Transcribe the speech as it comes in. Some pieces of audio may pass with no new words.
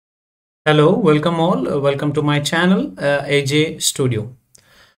Hello, welcome all. Welcome to my channel, AJ Studio.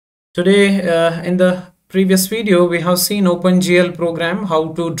 Today, in the previous video, we have seen OpenGL program, how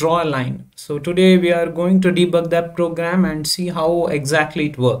to draw a line. So today we are going to debug that program and see how exactly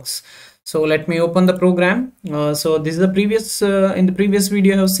it works. So let me open the program. So this is the previous, in the previous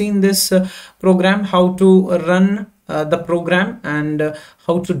video, I have seen this program, how to run the program and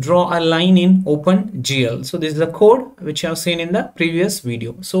how to draw a line in OpenGL. So this is the code which I have seen in the previous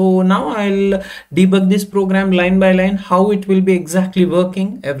video. So now I'll debug this program line by line, how it will be exactly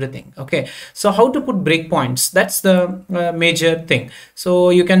working, everything. Okay, so how to put breakpoints, that's the major thing. So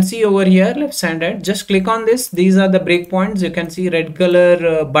you can see over here left side, just click on this. These are the breakpoints. You can see red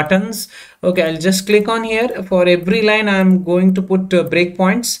color buttons. Okay, I'll just click on here. For every line I'm going to put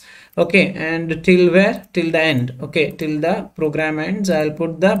breakpoints. Okay, and till where? Till the end. Okay, till the program ends, I'll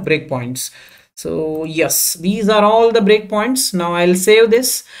put the breakpoints. So yes, these are all the breakpoints. Now I'll save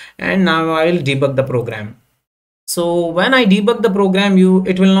this and now I'll debug the program. So when I debug the program,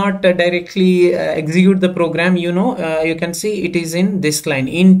 it will not directly execute the program. You can see it is in this line,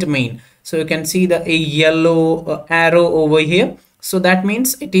 int main. So you can see the yellow arrow over here. So that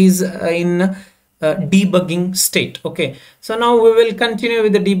means it is in debugging state. Okay, so now we will continue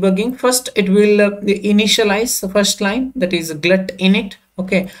with the debugging. First it will initialize the first line, that is glut init.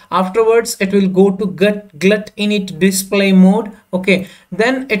 Okay, afterwards it will go to glut init display mode. Okay,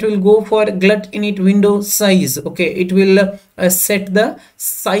 then it will go for glut init window size. Okay, it will set the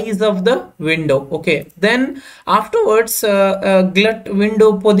size of the window. Okay, then afterwards glut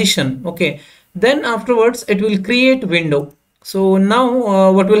window position. Okay, then afterwards it will create window. So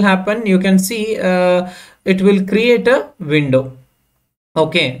now what will happen, you can see it will create a window.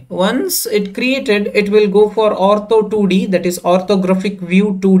 Okay, once it created, it will go for ortho 2D, that is orthographic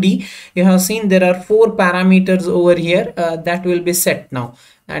view 2D. You have seen there are 4 parameters over here that will be set now.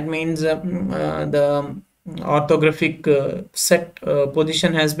 That means the orthographic set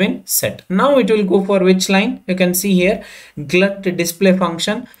position has been set. Now it will go for which line? You can see here glut display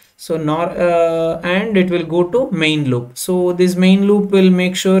function. So and it will go to main loop. So this main loop will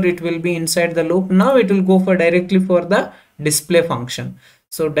make sure it will be inside the loop. Now it will go for directly for the display function.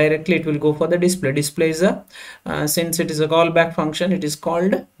 So directly it will go for the display. Display is a since it is a callback function, it is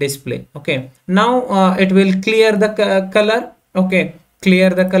called display. Okay, now it will clear the color. Okay,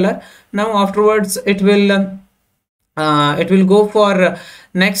 clear the color. Now afterwards it will go for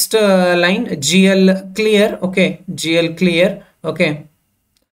next line, GL clear. Okay, GL clear. Okay,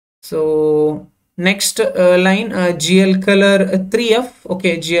 so next line GL color 3F.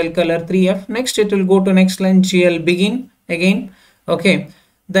 Okay, GL color 3F. Next it will go to next line GL begin again. Okay,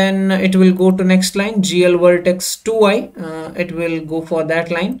 then it will go to next line GL vertex 2i. It will go for that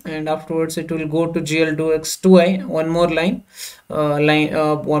line, and afterwards it will go to GL 2x 2i, one more line.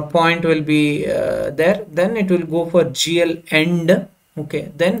 One point will be there. Then it will go for GL end.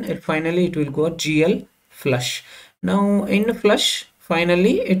 Okay, then finally it will go GL flush. Now in flush,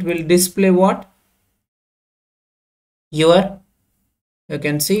 finally it will display what? You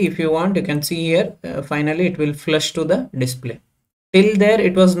can see, if you want, you can see here finally it will flush to the display. Till there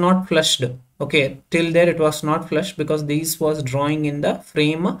it was not flushed. Okay, till there it was not flushed because this was drawing in the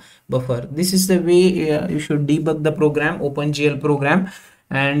frame buffer. This is the way you should debug the program, OpenGL program.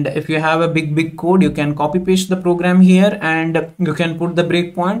 And if you have a big code, you can copy paste the program here and you can put the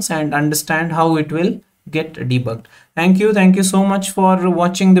breakpoints and understand how it will get debugged. Thank you so much for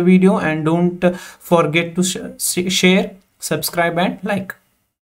watching the video, and don't forget to share, subscribe and like.